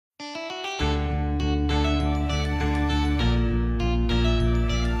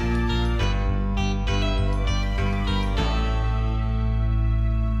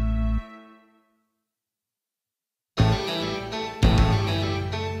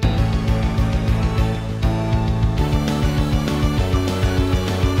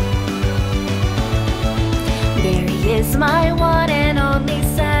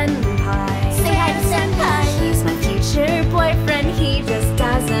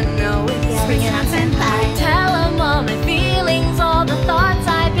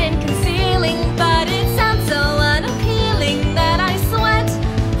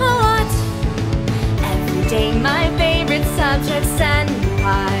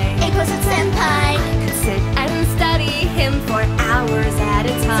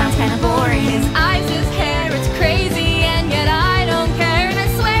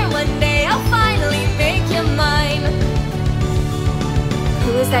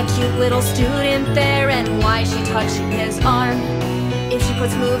that cute little student there and why is she touching his arm? If she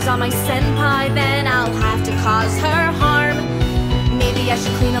puts moves on my senpai, then I'll have to cause her harm. Maybe I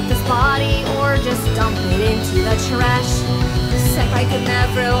should clean up this body or just dump it into the trash. Senpai could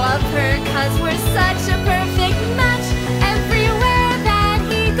never love her cause we're such a perfect match. Everywhere that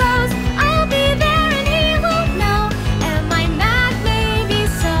he goes, I'll be there and he won't know. Am I mad? Maybe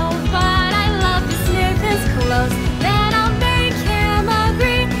so, but I love to sniff his clothes. Then I'll make him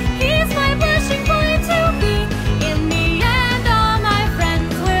agree. He's my blushing boy to be. In the end, all my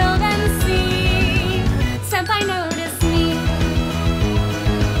friends will then see Senpai notice me.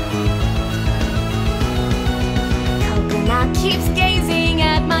 Kokona keeps gazing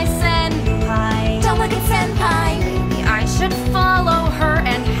at my senpai. Don't look at senpai. Maybe I should follow her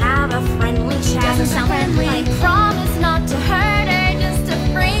and have a friendly chat. Doesn't sound friendly. I promise not to hurt her, just to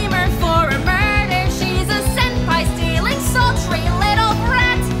frame her for a murder. She's a senpai stealing sultry little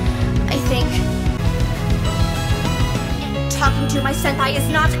brat, I think. Talking to my senpai is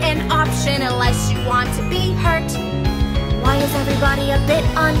not an option unless you want to be hurt. Why is everybody a bit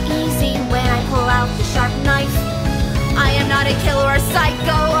uneasy when I pull out the sharp knife? I am not a killer or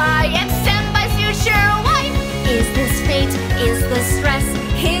psycho, I am Senpai's future wife. Is this fate? Is this stress?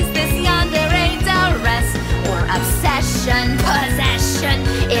 Is this Yandere duress? Or obsession, possession?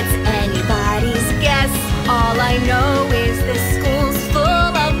 It's anybody's guess. All I know is this school's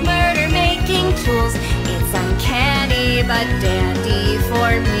full of murder-making tools. It's uncanny but dandy for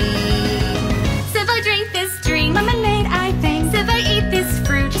me. Senpai drank this drink, lemonade I think. Senpai ate this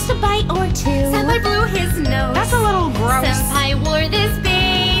fruit, just a bite or two. Senpai blew his nose, that's a little gross. Senpai wore this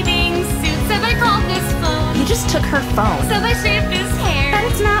bathing suit. Senpai called this phone, You just took her phone. Senpai shaved his hair, But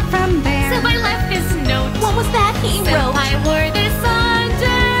it's not from there. Senpai left this note. What was that he wrote? Senpai wore this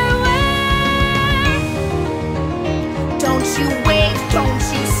underwear. Don't you wait, don't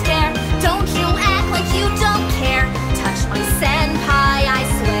you stare, don't you act like you don't care. Touch my senpai, I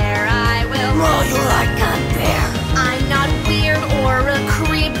swear I will roll you like a bear. I'm not weird or a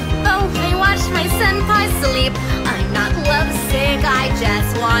creep, oh, I watch my senpai sleep. I'm not lovesick, I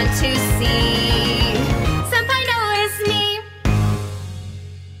just want to see